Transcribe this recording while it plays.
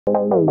A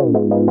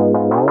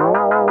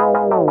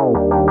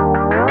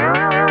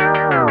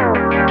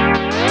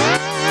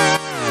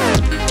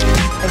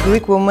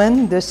Greek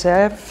woman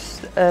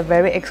deserves a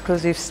very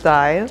exclusive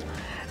style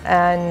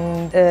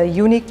and a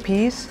unique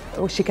piece.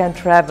 She can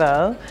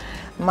travel.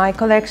 My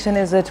collection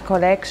is a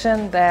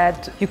collection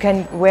that you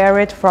can wear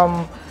it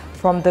from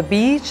the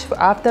beach,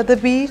 after the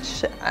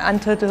beach,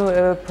 until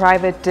to a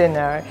private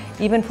dinner.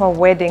 Even for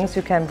weddings,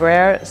 you can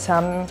wear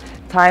some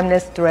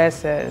timeless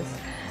dresses.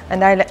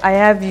 And I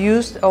have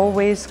used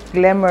always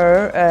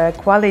glamour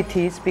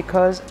qualities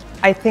because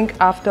I think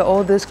after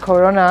all this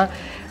corona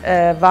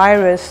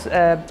virus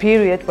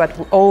period, what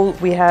all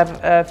we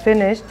have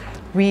finished,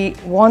 we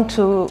want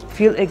to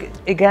feel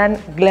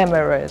again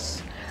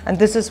glamorous. And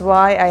this is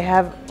why I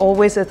have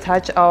always a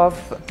touch of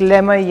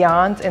glamour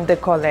yarns in the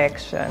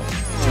collection.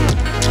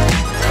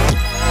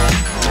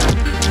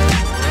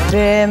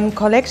 The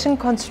collection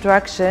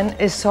construction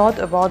is thought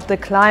about the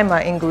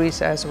climate in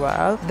Greece as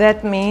well.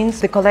 That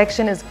means the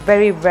collection is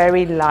very,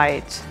 very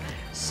light.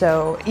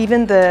 So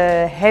even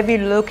the heavy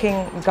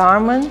looking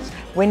garments,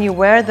 when you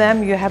wear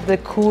them, you have the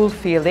cool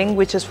feeling,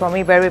 which is for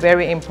me very,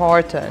 very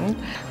important.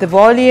 The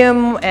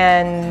volume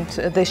and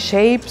the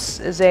shapes,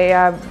 they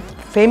are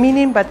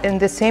feminine, but in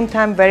the same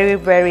time very,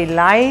 very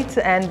light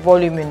and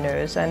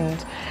voluminous.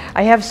 And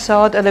I have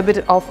thought a little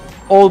bit of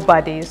all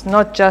bodies,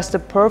 not just the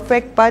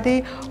perfect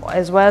body,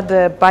 as well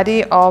the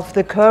body of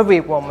the curvy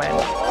woman.